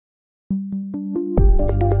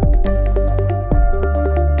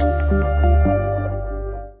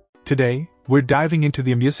Today, we're diving into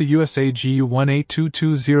the IMUSA USA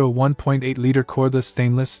GAU-18220 1.8 liter cordless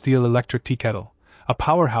stainless steel electric tea kettle, a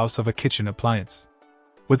powerhouse of a kitchen appliance.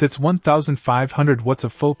 With its 1,500 watts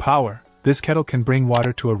of full power, this kettle can bring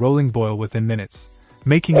water to a rolling boil within minutes,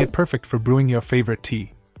 making it perfect for brewing your favorite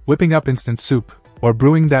tea, whipping up instant soup, or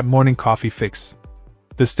brewing that morning coffee fix.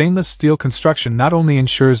 The stainless steel construction not only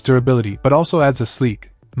ensures durability but also adds a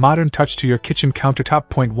sleek, modern touch to your kitchen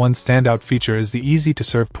countertop. One standout feature is the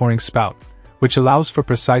easy-to-serve pouring spout, which allows for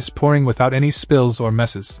precise pouring without any spills or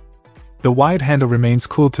messes. The wide handle remains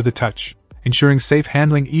cool to the touch, ensuring safe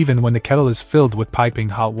handling even when the kettle is filled with piping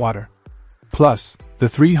hot water. Plus, the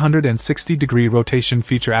 360-degree rotation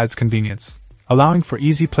feature adds convenience, allowing for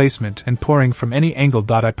easy placement and pouring from any angle.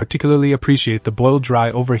 I particularly appreciate the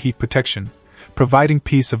boil-dry overheat protection, providing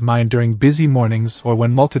peace of mind during busy mornings or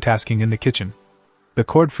when multitasking in the kitchen. The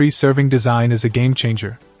cord-free serving design is a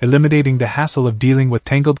game-changer, eliminating the hassle of dealing with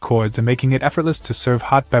tangled cords and making it effortless to serve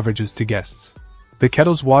hot beverages to guests. The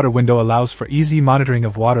kettle's water window allows for easy monitoring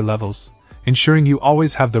of water levels, ensuring you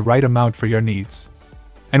always have the right amount for your needs.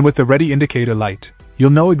 And with the ready indicator light, you'll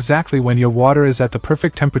know exactly when your water is at the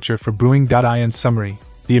perfect temperature for brewing. In summary,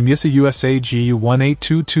 the IMUSA USA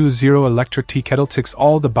GAU-18220 electric tea kettle ticks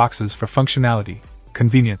all the boxes for functionality,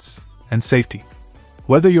 convenience, and safety.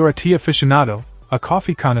 Whether you're a tea aficionado, a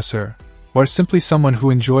coffee connoisseur, or simply someone who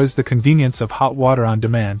enjoys the convenience of hot water on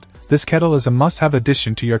demand, this kettle is a must-have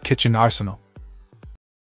addition to your kitchen arsenal.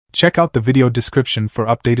 Check out the video description for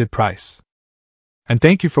updated price. And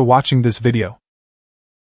thank you for watching this video.